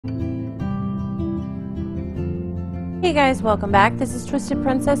Hey guys, welcome back. This is Twisted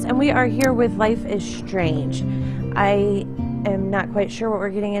Princess, and we are here with Life is Strange. I am not quite sure what we're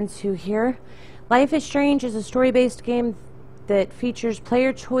getting into here. Life is Strange is a story-based game that features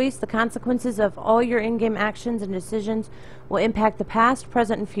player choice. The consequences of all your in-game actions and decisions will impact the past,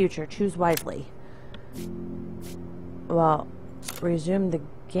 present, and future. Choose wisely. Well, resume the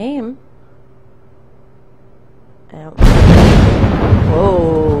game.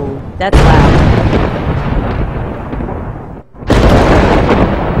 Whoa, that's loud.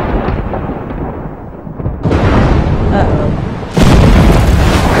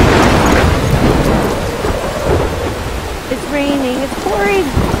 It's raining. It's pouring.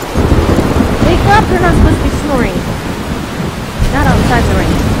 Wake up. You're not supposed to be snoring. Not outside the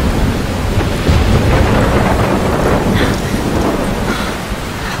rain.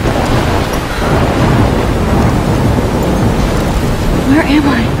 Where am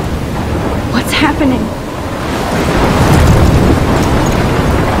I? What's happening?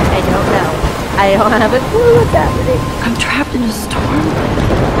 I don't know. I don't have a clue what's happening. I'm trapped in a storm?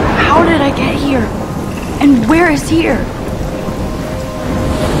 How did I get here? And where is here?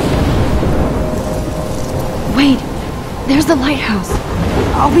 Wait, there's the lighthouse.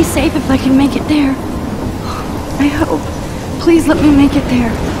 I'll be safe if I can make it there. I hope. Please let me make it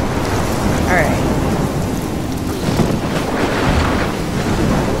there. Alright.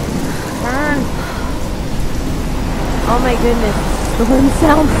 Turn. Oh my goodness. The wind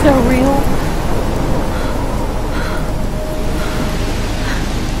sounds so real.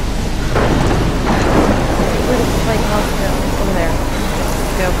 Where does the lighthouse go? Over there.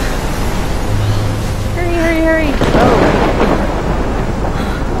 Let's go. Hurry, hurry, hurry. Oh.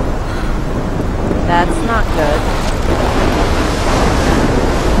 That's not good.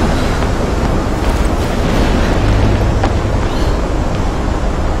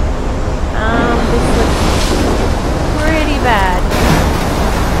 This looks pretty bad.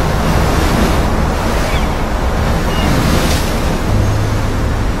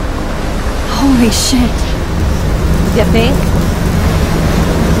 Holy shit. You think?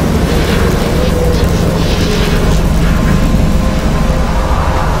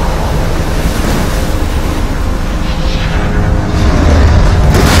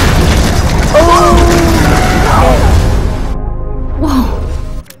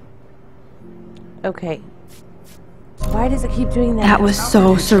 Okay. Why does it keep doing that? That was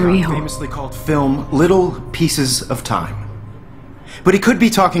so surreal. Famously called film Little Pieces of Time. But he could be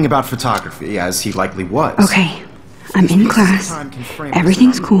talking about photography, as he likely was. Okay, I'm in class.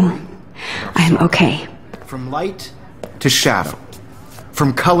 Everything's cool. I am okay. From light to shadow.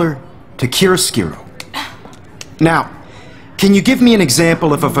 From color to chiaroscuro. Now, can you give me an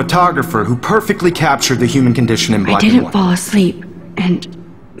example of a photographer who perfectly captured the human condition in black and I didn't white? fall asleep, and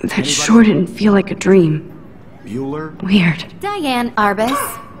that sure didn't feel like a dream. Bueller? Weird. Diane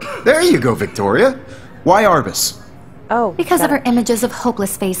Arbus. There you go, Victoria. Why Arbus? Oh. Because of her images of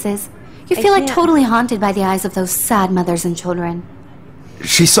hopeless faces. You I feel like can't. totally haunted by the eyes of those sad mothers and children.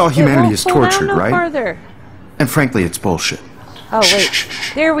 She saw humanity as tortured, right? Farther. And frankly, it's bullshit. Oh, wait.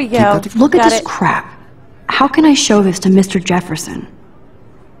 There we go. that- Look at Got this it. crap. How can I show this to Mr. Jefferson?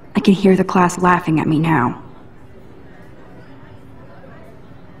 I can hear the class laughing at me now.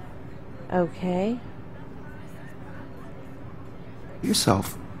 Okay.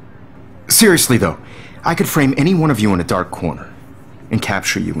 Yourself. Seriously, though, I could frame any one of you in a dark corner and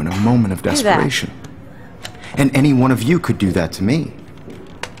capture you in a moment of that. desperation. And any one of you could do that to me.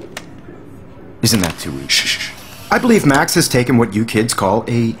 Isn't that too easy? I believe Max has taken what you kids call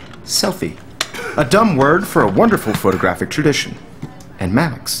a selfie. A dumb word for a wonderful photographic tradition. And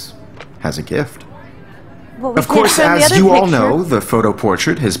Max has a gift. Well, we Of can't course, find the as other you all picture. know, the photo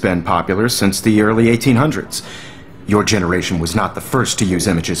portrait has been popular since the early 1800s. Your generation was not the first to use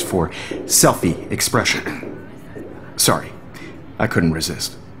images for selfie expression. Sorry, I couldn't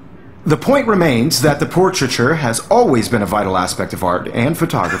resist. The point remains that the portraiture has always been a vital aspect of art and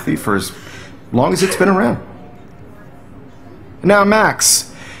photography for as long as it's been around. Now,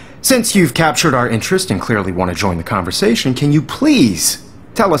 Max, since you've captured our interest and clearly want to join the conversation, can you please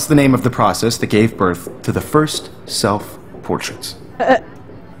tell us the name of the process that gave birth to the first self-portraits?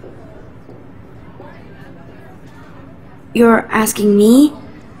 You're asking me?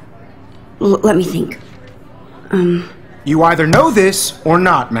 Let me think. You either know this or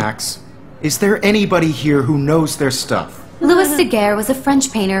not, Max. Is there anybody here who knows their stuff? Louis Daguerre was a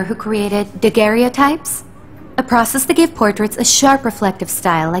French painter who created daguerreotypes, a process that gave portraits a sharp reflective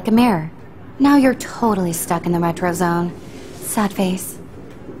style like a mirror. Now you're totally stuck in the retro zone. Sad face.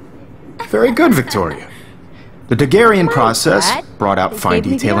 Very good, Victoria. The Daguerrean process that. brought out They fine gave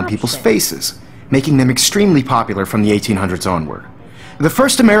me the detail in people's option. faces, making them extremely popular from the 1800s onward. The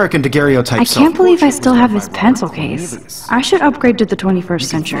first American daguerreotype I can't believe I still have this pencil case. I should upgrade to the 21st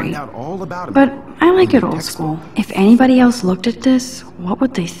century. But I like it old school. If anybody else looked at this, what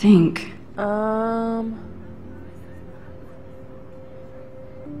would they think?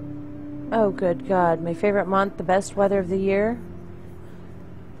 Oh, good God. My favorite month, the best weather of the year.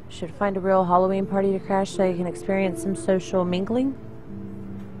 Should find a real Halloween party to crash so I can experience some social mingling.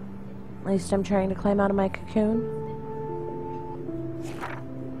 At least I'm trying to climb out of my cocoon.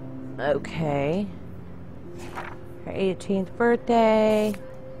 Okay. Her 18th birthday.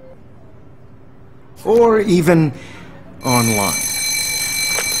 Or even online.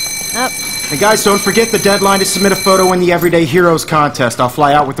 Up. And guys, don't forget the deadline to submit a photo in the Everyday Heroes contest. I'll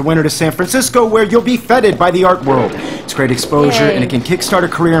fly out with the winner to San Francisco, where you'll be feted by the art world. It's great exposure, Yay. and it can kickstart a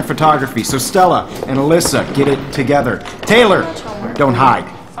career in photography. So Stella and Alyssa, get it together. Taylor, don't hide.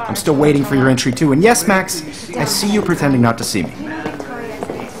 I'm still waiting for your entry too. And yes, Max, I see you pretending not to see me.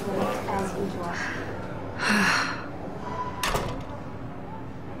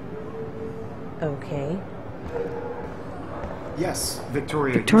 Okay. Yes,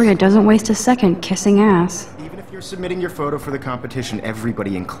 Victoria. Victoria doesn't waste a second kissing ass. Even if you're submitting your photo for the competition,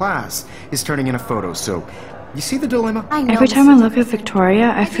 everybody in class is turning in a photo, so you see the dilemma? I know. Every time I look at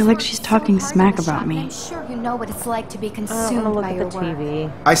Victoria, I feel like she's talking smack about me. I'm sure you know what it's like to be I don't consumed want to look by at your the work.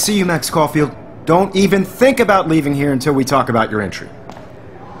 TV. I see you, Max Caulfield. Don't even think about leaving here until we talk about your entry.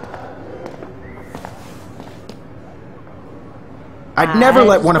 I'd never I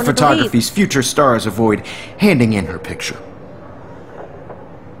let just one of wanted to leave. photography's future stars avoid handing in her picture.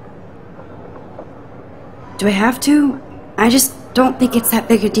 Do I have to? I just don't think it's that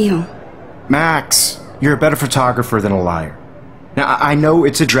big a deal. Max, you're a better photographer than a liar. Now, I know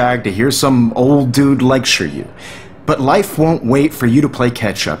it's a drag to hear some old dude lecture you, but life won't wait for you to play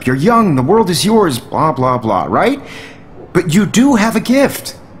catch-up. You're young, the world is yours, blah, blah, blah, right? But you do have a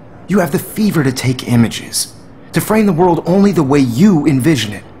gift. You have the fever to take images, to frame the world only the way you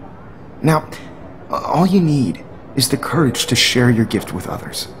envision it. Now, all you need is the courage to share your gift with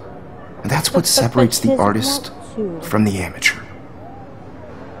others. And that's what separates the artist from the amateur.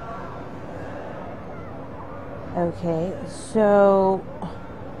 Okay, so...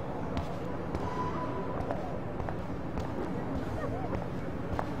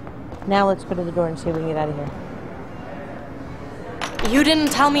 Now let's go to the door and see if we can get out of here. You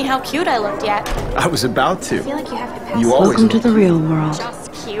didn't tell me how cute I looked yet. I was about to. I feel like you have to pass. You always Welcome to the real world.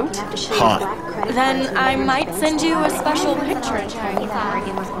 Just cute. hot. Then I might send you a special picture in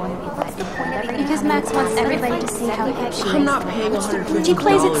Because Max wants everybody to see how cute she is. I'm not paying $150. She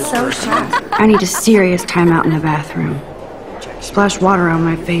plays it so sharp. I need a serious timeout in the bathroom. Splash water on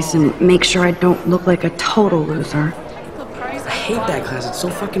my face and make sure I don't look like a total loser. I hate that class. It's so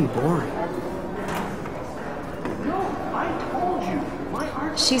fucking boring.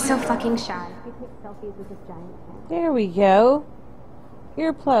 She's so fucking shy. We take selfies with this giant cat. There we go.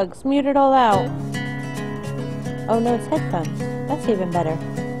 Earplugs, mute it all out. Oh no, it's headphones. That's even better.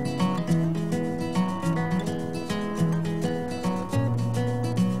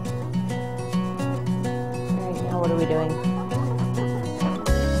 Alright, now what are we doing?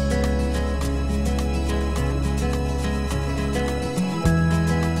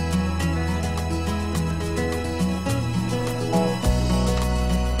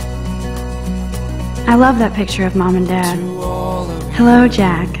 I love that picture of Mom and Dad. Hello,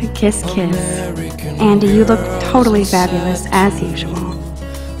 Jack. Kiss, kiss. Andy, you look totally fabulous, as usual.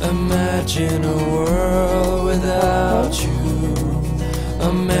 Imagine a world without you.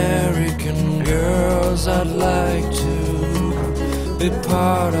 American girls, I'd like to be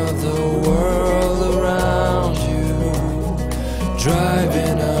part of the world around you.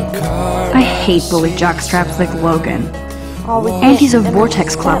 Driving a car. I hate bully jockstraps like Logan. Oh, we Andy's a can't-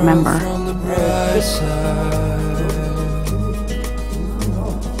 Vortex Club member. on the bright side.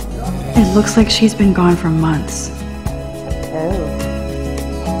 It looks like she's been gone for months. Oh.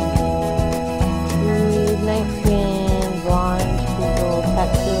 Night skin, blonde, people,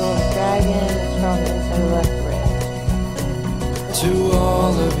 tattoo of a dragon, strong inside the left wrist. To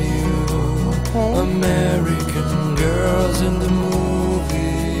all of you, Okay. American girls in the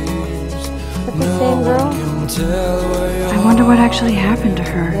movies. But the same girl? Can tell where your I wonder what actually happened to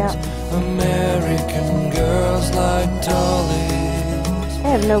her. Yep. American girls like dollies. I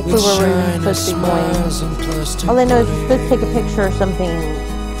have no clue With where we're shiny supposed to be going. smiles and plastic All I know is booties. you're supposed to take a picture or something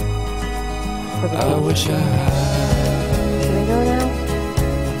for the I page. wish I had Can we go now?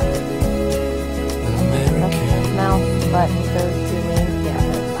 an American. Mouse button goes to me.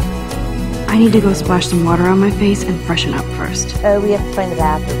 Yeah. I need to go splash some water on my face and freshen up first. Oh, we have to find the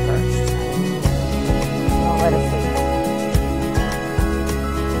bathroom first. let us sleep.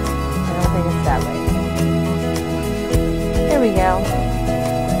 I don't think it's that way. Here we go.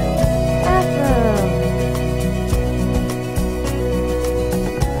 Bathroom.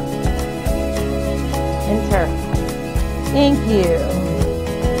 Enter. Thank you.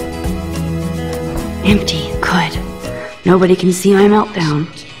 Empty. Good. Nobody can see my meltdown.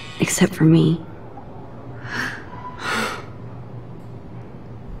 Except for me.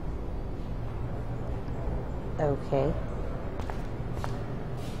 Okay.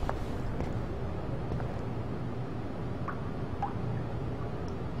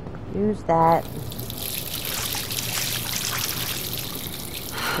 Use that.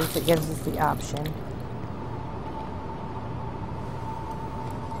 Since it gives us the option.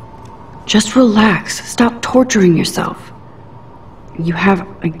 Just relax. Stop torturing yourself. You have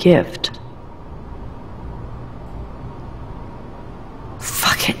a gift.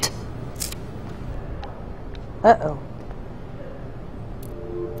 Fuck it. Uh-oh.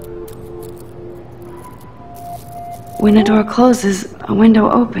 When a door closes, a window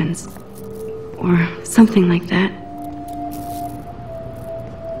opens. Or something like that.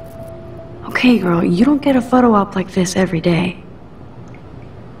 Okay, girl, you don't get a photo op like this every day.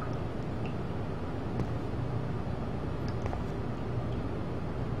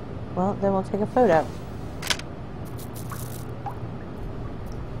 Well, then we'll take a photo.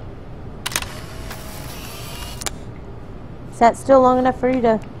 Is that still long enough for you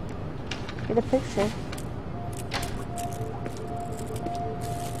to get a picture?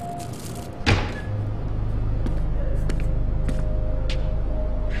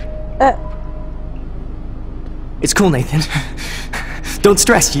 It's cool, Nathan. Don't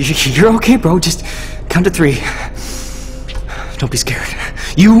stress. You're okay, bro. Just count to 3. Don't be scared.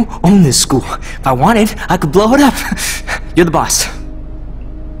 You own this school. If I wanted, I could blow it up. You're the boss.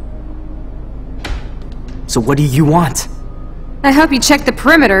 So what do you want? I hope you check the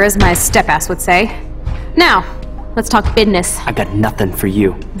perimeter, as my step-ass would say. Now, let's talk business. I got nothing for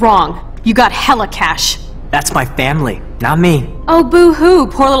you. Wrong. You got hella cash. That's my family, not me. Oh, boo-hoo,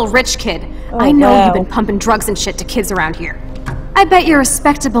 poor little rich kid. Oh, I know wow. you've been pumping drugs and shit to kids around here. I bet your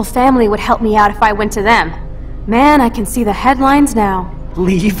respectable family would help me out if I went to them. Man, I can see the headlines now.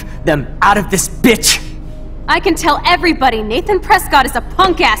 Leave them out of this bitch! I can tell everybody Nathan Prescott is a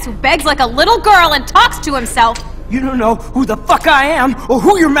punk-ass who begs like a little girl and talks to himself. You don't know who the fuck I am or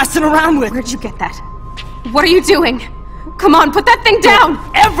who you're messing around with. Where'd you get that? What are you doing? Come on, put that thing down!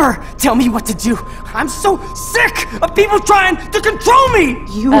 Don't ever tell me what to do. I'm so sick of people trying to control me.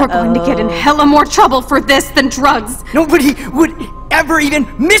 You are going to get in hella more trouble for this than drugs. Nobody would ever even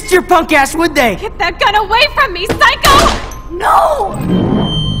miss your punk ass, would they? Get that gun away from me, psycho! No!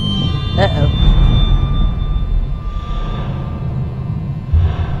 Uh-oh.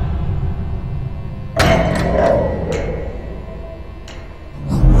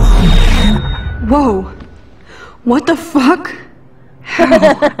 Whoa. What the fuck? How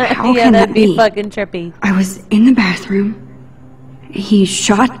Yeah, can that'd that be be? fucking trippy. I was in the bathroom. He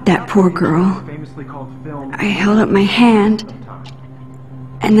shot that poor girl. I held up my hand.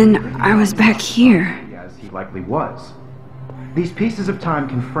 And then I was back here. As he likely was. These pieces of time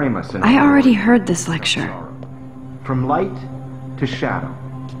can frame us in I already heard this lecture. From light to shadow.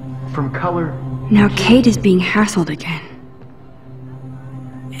 From color. Now Kate is being hassled again.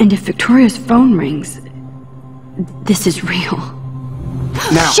 And if Victoria's phone rings, this is real.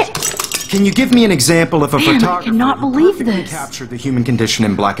 Now, Shit! can you give me an example of a Man, I photographer cannot who believe perfectly this. captured the human condition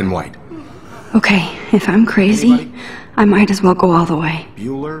in black and white? Okay, if I'm crazy, I might as well go all the way.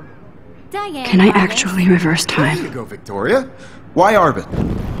 Bueller? Diane, Can I Marcus. actually reverse There you time? go, Victoria. Why Arbit?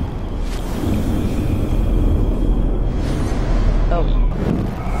 Oh.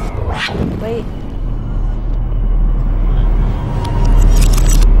 Wait.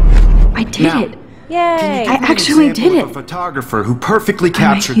 I did Now, it! Yay! I actually Example did of it! A photographer who perfectly I'm a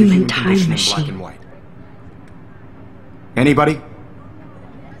captured the human human time condition in machine. black and white. Anybody?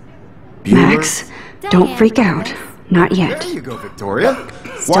 Bueller? Max, don't freak out. Not yet. There you go, Victoria.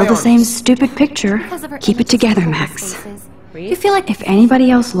 Still Why the same Arbit? stupid picture. Because of her Keep it ages together, and Max. faces. You feel like if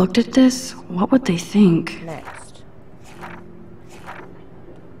anybody else looked at this, what would they think? Next.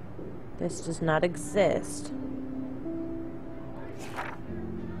 This does not exist.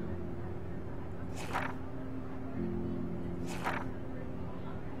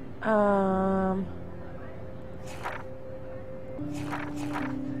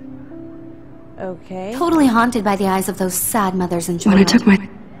 Okay. Totally haunted by the eyes of those sad mothers and When I children. took my...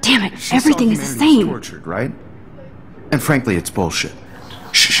 Damn it, She everything saw is the humanity same. Tortured, right? And frankly, it's bullshit.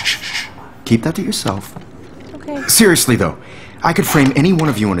 Shh, shh, shh, shh. Keep that to yourself. Okay. Seriously, though, I could frame any one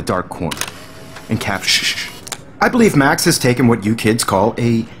of you in a dark corner and capture. Shh, shh, shh. I believe Max has taken what you kids call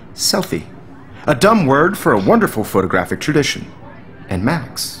a selfie. A dumb word for a wonderful photographic tradition. And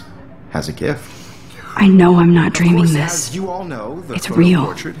Max has a gift. I know I'm not dreaming Of course, this. as you all know, the It's photo real.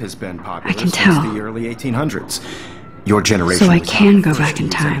 portrait has been popular I can since tell. the early 1800s. Your generation So I was can not go the first back to in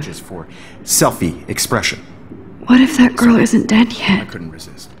use time. images for selfie expression. What if that girl isn't dead I yet? couldn't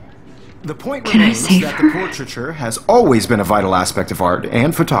resist. The point Can I remains save that her? the portraiture has always been a vital aspect of art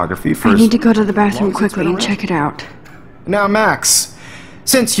and photography for I as need to go to the bathroom long as it's quickly been and around. check it out. Now, Max,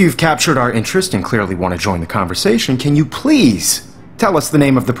 since you've captured our interest and clearly want to join the conversation, can you please tell us the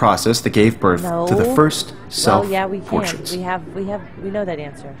name of the process that gave birth No. to the first Well, yeah, we can. self-portraits? We know that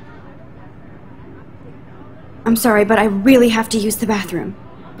answer. I'm sorry, but I really have to use the bathroom.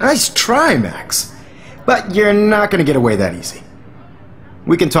 Nice try, Max. But you're not going to get away that easy.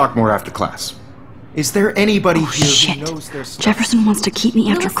 We can talk more after class. Is there anybody Oh, here shit. who knows their stuff? Jefferson wants to keep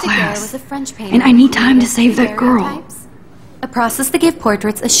me after Louis Daguerre class. was a French painter And I need who time to created save that girl. daguerreotypes, a process that gave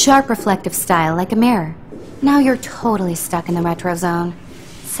portraits a sharp reflective style like a mirror. Now you're totally stuck in the retro zone.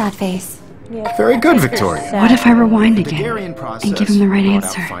 Sad face. Yeah, Very good, I think you're Victoria. sad. What if I rewind The again Daguerrean process and give him the right brought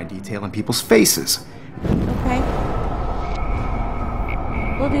out answer? fine detail in people's faces. Okay.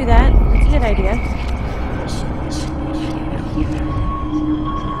 We'll do that. It's a good idea.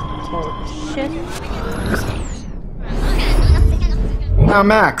 Oh, shit. Now,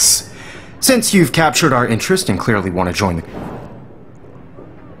 Max, since you've captured our interest and clearly want to join the...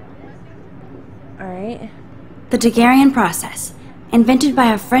 Alright. The Daguerrean process, invented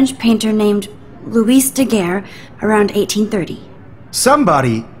by a French painter named Louis Daguerre around 1830.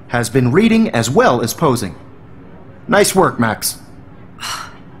 Somebody has been reading as well as posing. Nice work, Max.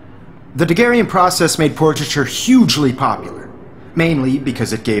 The Daguerrean process made portraiture hugely popular, mainly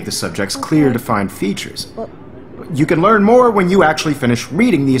because it gave the subjects clear, defined features. You can learn more when you actually finish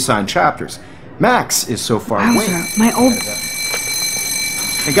reading the assigned chapters. Max is so far away. Wowzer, my old...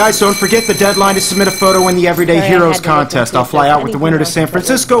 And guys, don't forget the deadline to submit a photo in the Everyday Sorry, I Heroes had to look contest. into I'll fly if out with the winner to anything San else was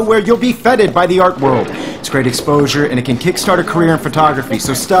Francisco, where you'll be feted by the art world. It's great exposure, and it can kickstart a career in photography.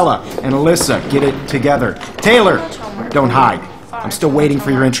 So Stella and Alyssa, get it together. Taylor, don't hide. I'm still waiting for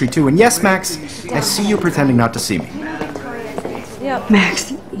your entry too. And yes, Max, I see you pretending not to see me. Yep.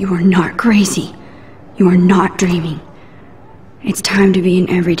 Max, you are not crazy. You are not dreaming. It's time to be an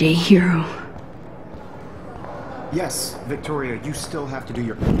everyday hero. Yes, Victoria, you still have to do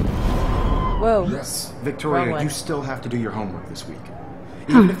your... Whoa. Yes, Wrong Victoria, one. you still have to do your homework this week.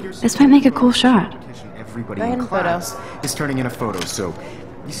 This might make a cool shot. Everybody Go ahead in and photo. class is turning in a photo, so...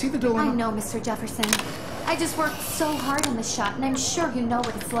 You see the I dilemma? know, Mr. Jefferson. I just worked so hard on the shot, and I'm sure you know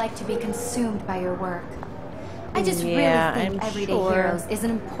what it's like to be consumed by your work. I just Yeah, really think I'm Everyday sure. Heroes is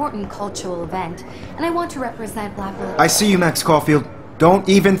an important cultural event, and I want to represent Blackwood. I see you, Max Caulfield. Don't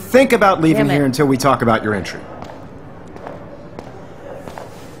even think about leaving Damn it. here until we talk about your entry.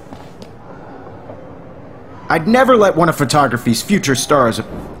 I'd never let one of photography's future stars...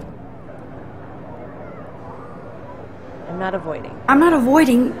 I'm not avoiding. I'm not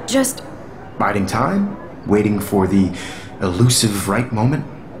avoiding, just... Biding time? Waiting for the elusive right moment?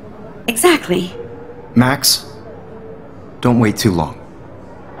 Exactly. Max, don't wait too long.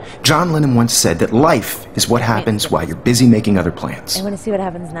 John Lennon once said that life is what happens while you're busy making other plans. I want to see what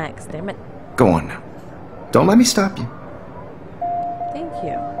happens next. Damn it. Go on now. Don't let me stop you. Thank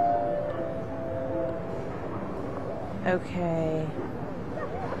you. Okay.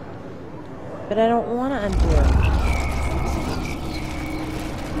 But I don't want to undo it.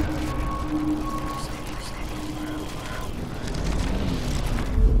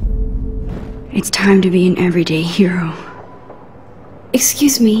 It's time to be an everyday hero.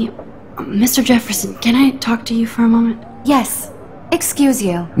 Excuse me, Mr. Jefferson, can I talk to you for a moment? Yes, excuse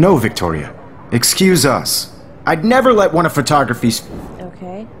you. No, Victoria. Excuse us. I'd never let one of photography's...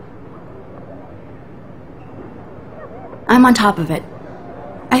 Okay. I'm on top of it.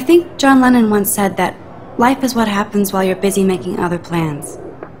 I think John Lennon once said that life is what happens while you're busy making other plans.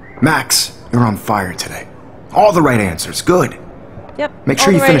 Max, you're on fire today. All the right answers. Good. Yep. Make all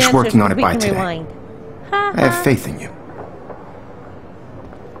sure the you right finish answers, working on it we by can today. Rewind. Ha, I have ha. faith in you.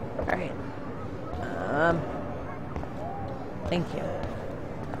 Alright. Thank you.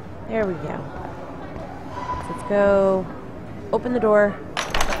 There we go. Let's go. Open the door.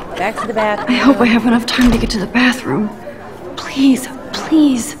 Back to the bathroom. I hope I have enough time to get to the bathroom. Please,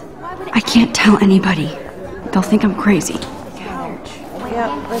 please. I can't tell anybody. They'll think I'm crazy.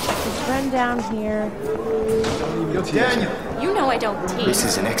 Yep, let's just run down here. Daniel! You know I don't teach. This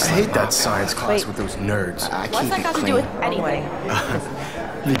is an excellent... I hate that science class Wait. with those nerds. I What's keep that it got to clean. do with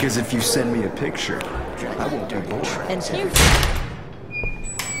anything? Because if you send me a picture, I won't do more. And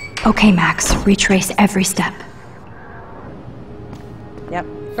Okay, Max, retrace every step.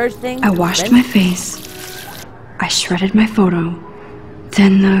 First thing. I washed my face. I shredded my photo.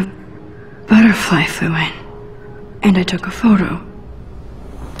 Then the butterfly flew in. And I took a photo.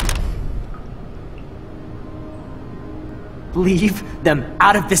 Leave them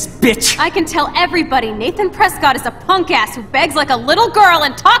out of this, bitch! I can tell everybody Nathan Prescott is a punk ass who begs like a little girl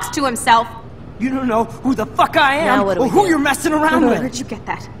and talks to himself. You don't know who the fuck I am Now what do or we who do? you're messing around Where with. did you get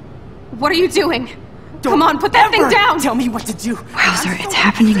that? What are you doing? Don't Come on, put that thing ever down! Tell me what to do. Wowzer, it's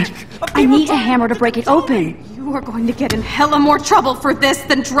happening. I need a hammer to break it open. You are going to get in hella more trouble for this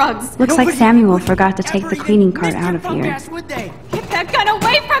than drugs. Looks like Samuel forgot to take the cleaning cart out of here. Get that gun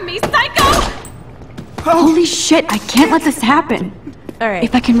away from me, psycho! Holy shit, I can't let this happen. Alright.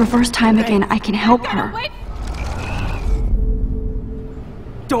 If I can reverse time again, I can help her. Wait.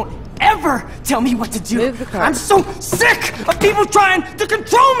 Don't ever tell me what to do. Move the cart. I'm so sick of people trying to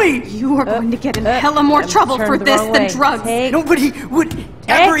control me. You are going to get in hella more trouble for turned the this wrong than way. drugs. Take- Nobody would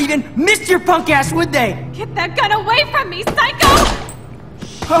ever even miss your punk ass, would they? Get that gun away from me, psycho!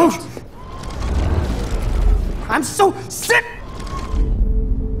 Oh. I'm so sick.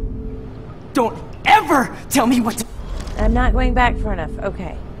 Don't ever tell me what to. I'm not going back far enough.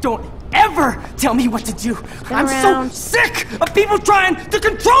 Okay. Don't ever tell me what to do. I'm around. so sick of people trying to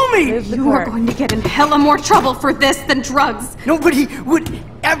control me. Move the You are cart. going to get in hella more trouble for this than drugs. Nobody would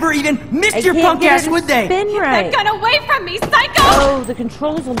ever even miss I your can't punk get ass, her to would they? spin right. That gun away from me, psycho! Oh, the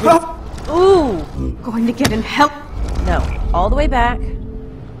controls will just... Ooh. Going to get in hell. No. All the way back.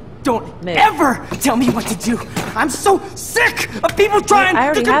 Don't Move. ever tell me what to do. I'm so sick of people trying I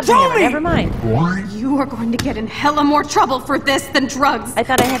already to have the control hammer. me. Never mind. You are going to get in hella more trouble for this than drugs. I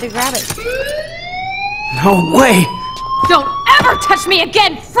thought I had to grab it. No way. Don't ever touch me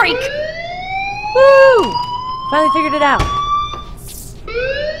again, freak! Woo! Finally figured it out.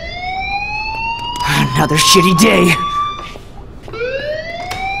 Another shitty day.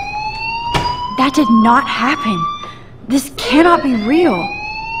 That did not happen. This cannot be real.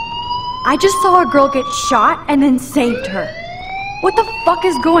 I just saw a girl get shot and then saved her. What the fuck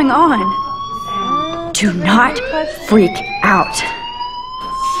is going on? Do not freak out.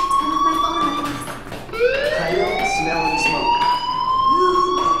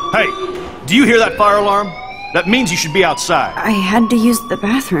 Hey, do you hear that fire alarm? That means you should be outside. I had to use the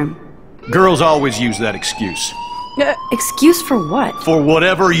bathroom. Girls always use that excuse. Excuse for what? For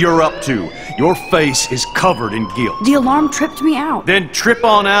whatever you're up to, your face is covered in guilt. The alarm tripped me out. Then trip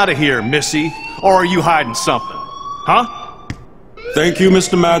on out of here, Missy. Or are you hiding something? Huh? Thank you,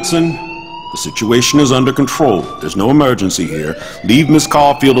 Mr. Madsen. The situation is under control. There's no emergency here. Leave Miss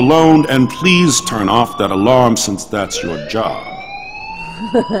Caulfield alone, and please turn off that alarm since that's your job.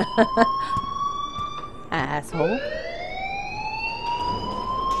 Asshole.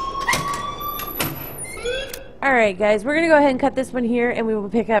 Alright guys, we're going to go ahead and cut this one here, and we will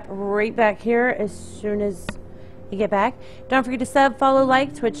pick up right back here as soon as we get back. Don't forget to sub, follow,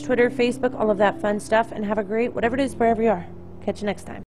 like, Twitch, Twitter, Facebook, all of that fun stuff, and have a great whatever it is wherever you are. Catch you next time.